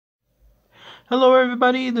Hello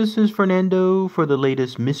everybody, this is Fernando for the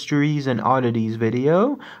latest Mysteries and Oddities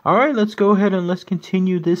video. Alright, let's go ahead and let's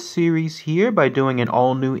continue this series here by doing an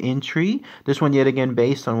all-new entry. This one yet again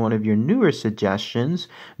based on one of your newer suggestions.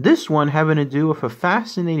 This one having to do with a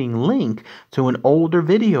fascinating link to an older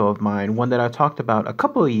video of mine, one that I talked about a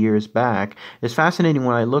couple of years back. It's fascinating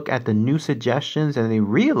when I look at the new suggestions and they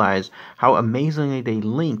realize how amazingly they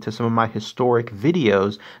link to some of my historic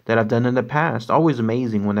videos that I've done in the past. Always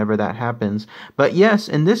amazing whenever that happens. But yes,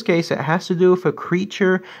 in this case, it has to do with a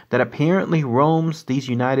creature that apparently roams these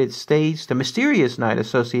United States. The mysterious night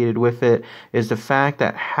associated with it is the fact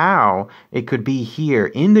that how it could be here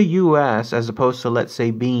in the U.S. as opposed to, let's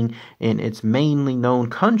say, being in its mainly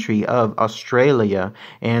known country of Australia.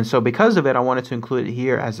 And so because of it, I wanted to include it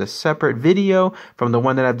here as a separate video from the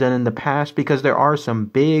one that I've done in the past because there are some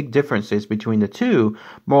big differences between the two.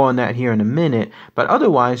 More on that here in a minute. But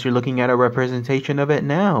otherwise, you're looking at a representation of it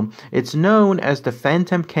now. It's known as the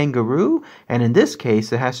phantom kangaroo, and in this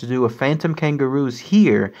case it has to do with phantom kangaroos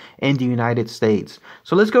here in the United States.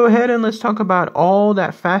 So let's go ahead and let's talk about all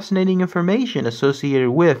that fascinating information associated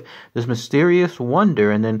with this mysterious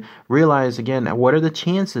wonder and then realize again what are the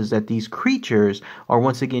chances that these creatures are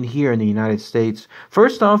once again here in the United States.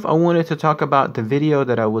 First off, I wanted to talk about the video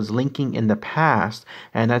that I was linking in the past,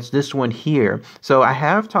 and that's this one here. So I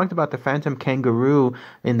have talked about the phantom kangaroo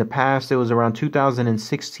in the past. It was around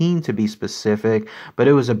 2016 to be specific, but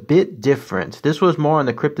it was a bit different. This was more on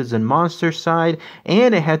the cryptids and monsters side,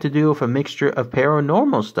 and it had to do with a mixture of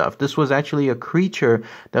paranormal stuff. This was actually a creature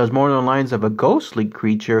that was more on the lines of a ghostly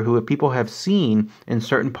creature who people have seen in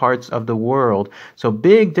certain parts of the world. So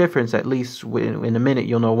big difference, at least in a minute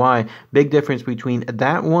you'll know why. Big difference between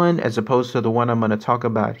that one as opposed to the one I'm going to talk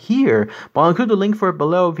about here. But I'll include the link for it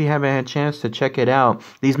below if you haven't had a chance to check it out.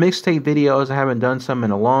 These mixtape videos, I haven't done some in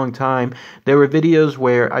a long time. There were videos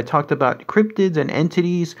where I talked about cryptids and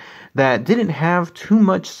entities that didn't have too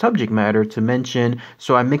much subject matter to mention,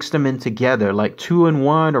 so I mixed them in together, like 2 in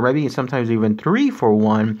 1, or maybe sometimes even 3 for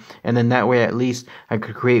 1, and then that way at least I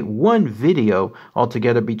could create one video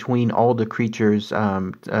altogether between all the creatures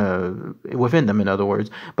within them, in other words.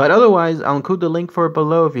 But otherwise, I'll include the link for it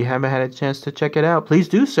below if you haven't had a chance to check it out. Please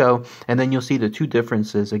do so, and then you'll see the two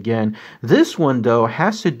differences again. This one, though,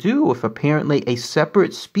 has to do with apparently a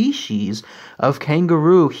separate species of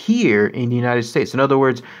kangaroo here in the United States. In other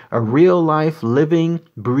words, a real-life, living,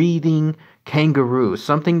 breathing kangaroo,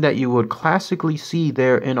 something that you would classically see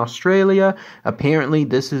there in Australia. Apparently,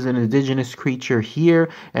 this is an indigenous creature here,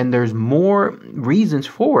 and there's more reasons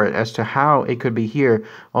for it as to how it could be here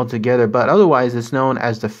altogether. But otherwise, it's known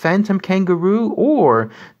as the phantom kangaroo or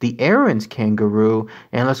the errant kangaroo.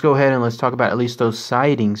 And let's go ahead and let's talk about at least those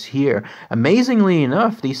sightings here. Amazingly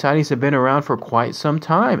enough, these sightings have been around for quite some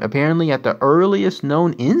time. Apparently, at the earliest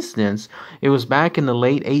known instance, it was back in the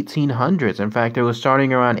late 1800s. In fact, it was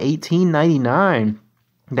starting around 1899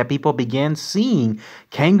 that people began seeing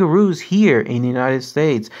kangaroos here in the United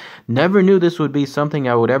States. Never knew this would be something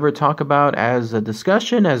I would ever talk about as a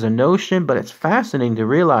discussion, as a notion, but it's fascinating to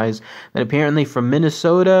realize that apparently from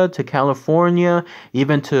Minnesota to California,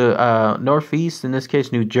 even to Northeast, in this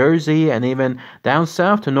case New Jersey, and even down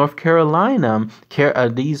south to North Carolina,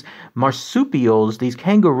 these marsupials, these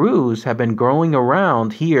kangaroos have been growing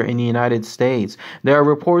around here in the United States. There are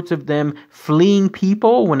reports of them fleeing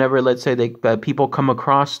people whenever, let's say, people come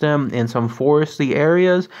across them in some foresty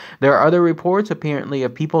areas. There are other reports apparently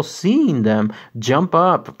of people seeing them jump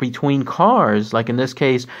up between cars, like in this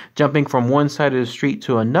case jumping from one side of the street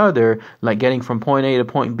to another, like getting from point A to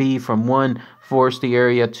point B from one foresty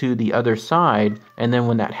area to the other side, and then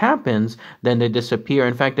when that happens, then they disappear.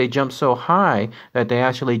 In fact, they jump so high that they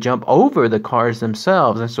actually jump over the cars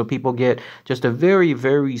themselves, and so people get just a very,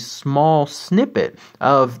 very small snippet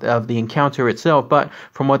of the encounter itself. But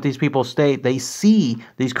from what these people state, they see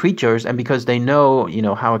these creatures, and because they know,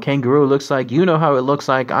 how a kangaroo looks like, how it looks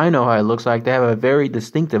like, I know how it looks like, they have a very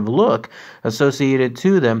distinctive look associated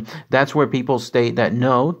to them. That's where people state that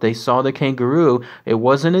no, they saw the kangaroo. It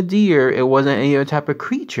wasn't a deer, it wasn't any other type of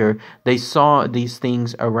creature. They saw these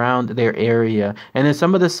things around their area. And then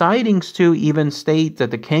some of the sightings too even state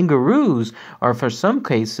that the kangaroos are, for some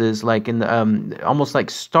cases, like in the almost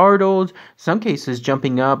like startled, some cases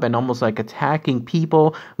jumping up and almost like attacking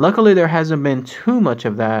people. Luckily, there hasn't been too much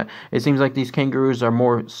of that. It seems like these kangaroos are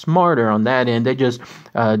more smarter on that end. They just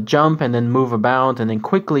jump and then move about and then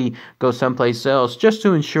quickly go someplace else just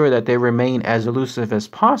to ensure that they remain as elusive as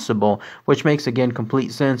possible, which makes again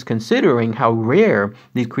complete sense considering how rare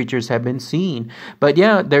these creatures have been seen. But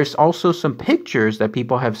yeah, there's also some pictures that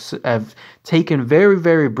people have taken very,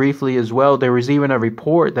 very briefly as well. There was even a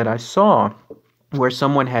report that I saw where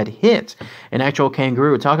someone had hit an actual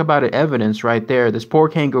kangaroo. Talk about evidence right there. This poor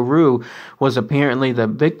kangaroo was apparently the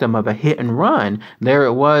victim of a hit and run. There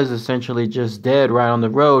it was, essentially just dead right on the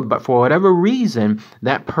road. But for whatever reason,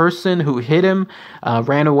 that person who hit him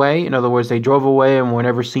ran away. In other words, they drove away and were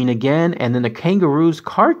never seen again. And then the kangaroo's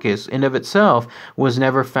carcass in of itself was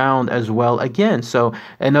never found as well again. So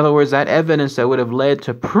in other words, that evidence that would have led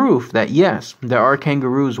to proof that yes, there are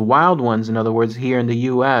kangaroos, wild ones, in other words, here in the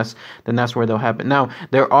U.S., then that's where they'll happen. Now,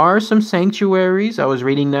 there are some sanctuaries, I was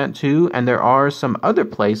reading that too, and there are some other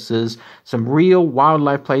places, some real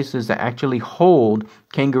wildlife places that actually hold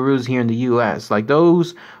kangaroos here in the U.S. Like,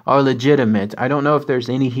 those are legitimate. I don't know if there's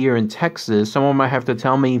any here in Texas. Someone might have to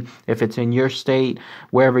tell me if it's in your state,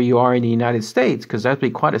 wherever you are in the United States, because that'd be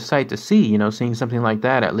quite a sight to see, seeing something like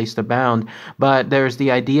that at least abound. But there's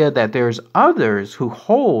the idea that there's others who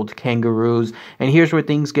hold kangaroos, and here's where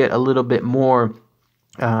things get a little bit more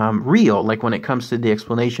real, like when it comes to the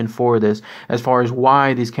explanation for this, as far as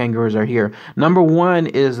why these kangaroos are here. Number one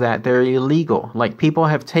is that they're illegal. Like, people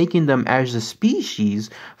have taken them as a species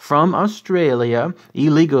from Australia,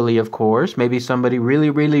 illegally, of course. Maybe somebody really,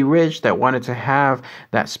 really rich that wanted to have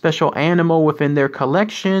that special animal within their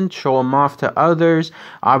collection, show them off to others.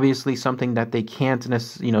 Obviously, something that they can't,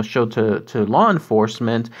 show to law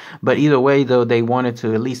enforcement. But either way, though, they wanted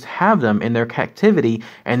to at least have them in their captivity,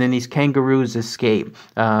 and then these kangaroos escape.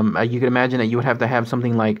 You can imagine that you would have to have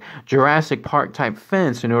something like Jurassic Park type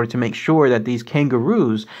fence in order to make sure that these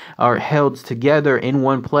kangaroos are held together in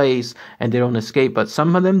one place and they don't escape. But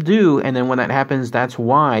some of them do, and then when that happens, that's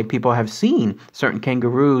why people have seen certain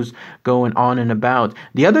kangaroos going on and about.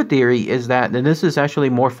 The other theory is that, and this is actually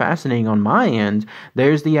more fascinating on my end,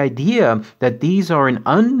 there's the idea that these are an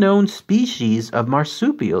unknown species of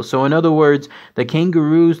marsupial. So in other words, the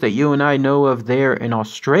kangaroos that you and I know of there in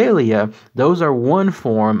Australia, those are one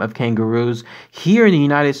form of kangaroos. Here in the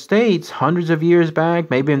United States, hundreds of years back,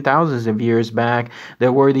 maybe in thousands of years back,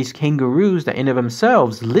 there were these kangaroos that in of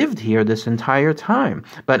themselves lived here this entire time.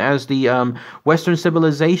 But as the Western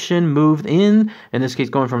civilization moved in this case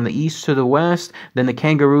going from the east to the west, then the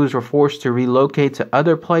kangaroos were forced to relocate to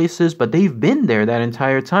other places, but they've been there that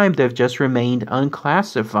entire time. They've just remained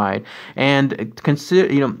unclassified. And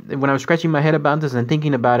consider, when I was scratching my head about this and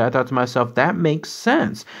thinking about it, I thought to myself, that makes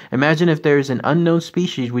sense. Imagine if there's an unknown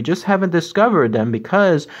species, we just haven't discovered them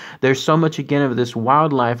because there's so much again of this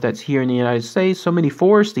wildlife that's here in the United States, so many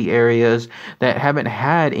foresty areas that haven't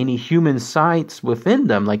had any human sights within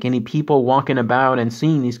them, like any people walking about and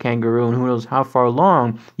seeing these kangaroo and who knows how far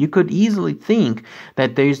along. You could easily think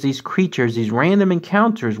that there's these creatures, these random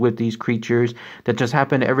encounters with these creatures that just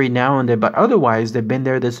happen every now and then, but otherwise they've been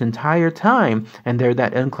there this entire time and they're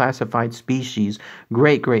that unclassified species.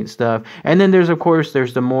 Great stuff. And then there's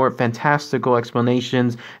the more fantastical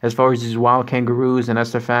explanations as far as these wild kangaroos, and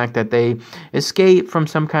that's the fact that they escaped from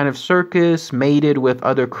some kind of circus, mated with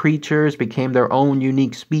other creatures, became their own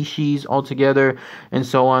unique species altogether, and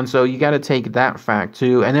so on. So you got to take that fact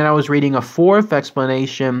too. And then I was reading a fourth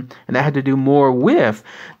explanation, and that had to do more with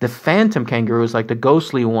the phantom kangaroos, like the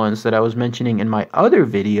ghostly ones that I was mentioning in my other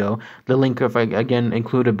video. The link, if I again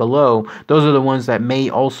included below, those are the ones that may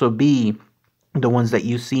also be the ones that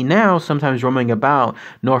you see now, sometimes roaming about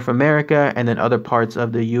North America and then other parts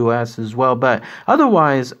of the U.S. as well. But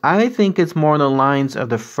otherwise, I think it's more on the lines of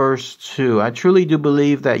the first two. I truly do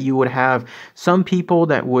believe that you would have some people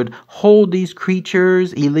that would hold these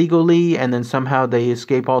creatures illegally and then somehow they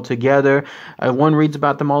escape altogether. One reads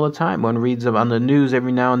about them all the time. One reads on the news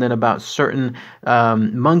every now and then about certain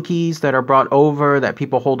monkeys that are brought over, that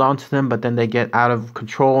people hold on to them, but then they get out of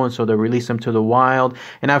control and so they release them to the wild.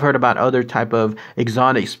 And I've heard about other type of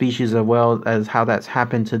exotic species as well as how that's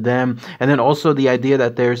happened to them. And then also the idea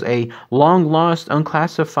that there's a long lost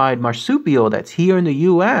unclassified marsupial that's here in the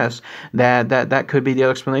U.S. that could be the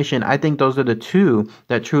other explanation. I think those are the two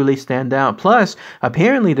that truly stand out. Plus,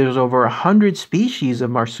 apparently there's over 100 species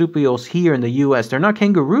of marsupials here in the U.S. They're not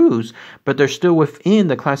kangaroos, but they're still within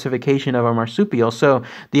the classification of a marsupial. So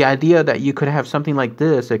the idea that you could have something like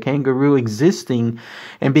this, a kangaroo existing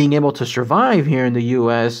and being able to survive here in the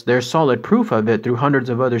U.S., there's solid proof of it through hundreds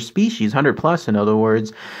of other species, 100 plus in other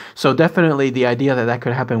words. So definitely the idea that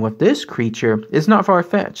could happen with this creature is not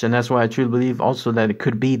far-fetched, and that's why I truly believe also that it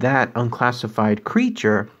could be that unclassified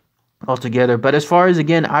creature. altogether. But as far as,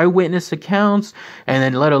 again, eyewitness accounts, and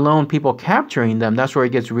then let alone people capturing them, that's where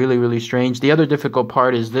it gets really, really strange. The other difficult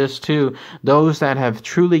part is this too: those that have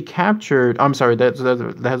truly captured, those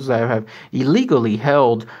that have illegally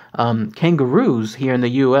held kangaroos here in the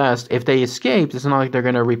U.S., if they escaped, it's not like they're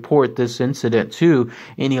going to report this incident to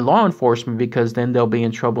any law enforcement, because then they'll be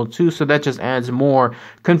in trouble too. So that just adds more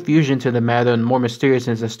confusion to the matter and more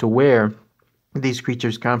mysteriousness as to where these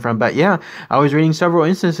creatures come from. But yeah, I was reading several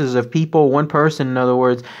instances of people, one person in other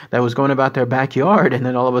words, that was going about their backyard, and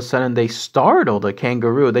then all of a sudden they startled a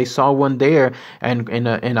kangaroo. They saw one there, and in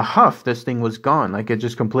a huff, this thing was gone. Like, it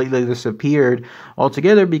just completely disappeared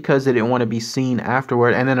altogether because it didn't want to be seen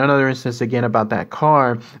afterward. And then another instance again about that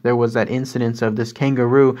car, there was that incident of this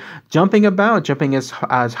kangaroo jumping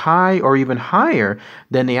as high or even higher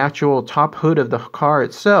than the actual top hood of the car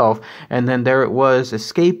itself, and then there it was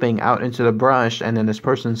escaping out into the brush. And then this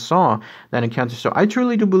person saw that encounter. So I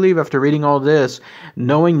truly do believe, after reading all this,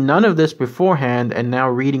 knowing none of this beforehand, and now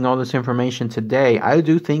reading all this information today, I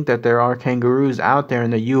do think that there are kangaroos out there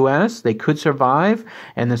in the U.S. They could survive,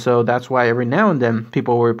 and so that's why every now and then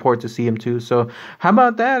people will report to see them too. So how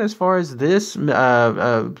about that as far as this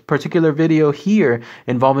particular video here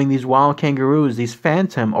involving these wild kangaroos, these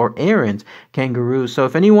phantom or errant kangaroos. So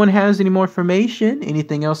if anyone has any more information,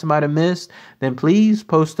 anything else I might have missed, then please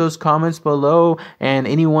post those comments below. And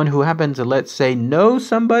anyone who happens to, let's say, know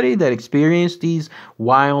somebody that experienced these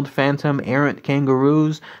wild phantom errant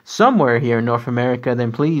kangaroos somewhere here in North America,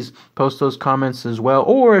 then please post those comments as well.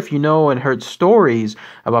 Or if you know and heard stories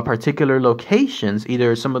about particular locations,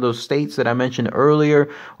 either some of those states that I mentioned earlier,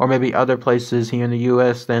 or maybe other places here in the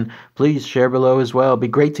U.S., then please share below as well. It'd be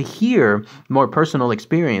great to hear more personal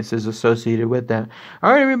experiences associated with that.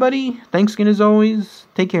 All right, everybody. Thanks again as always.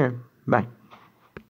 Take care. Bye.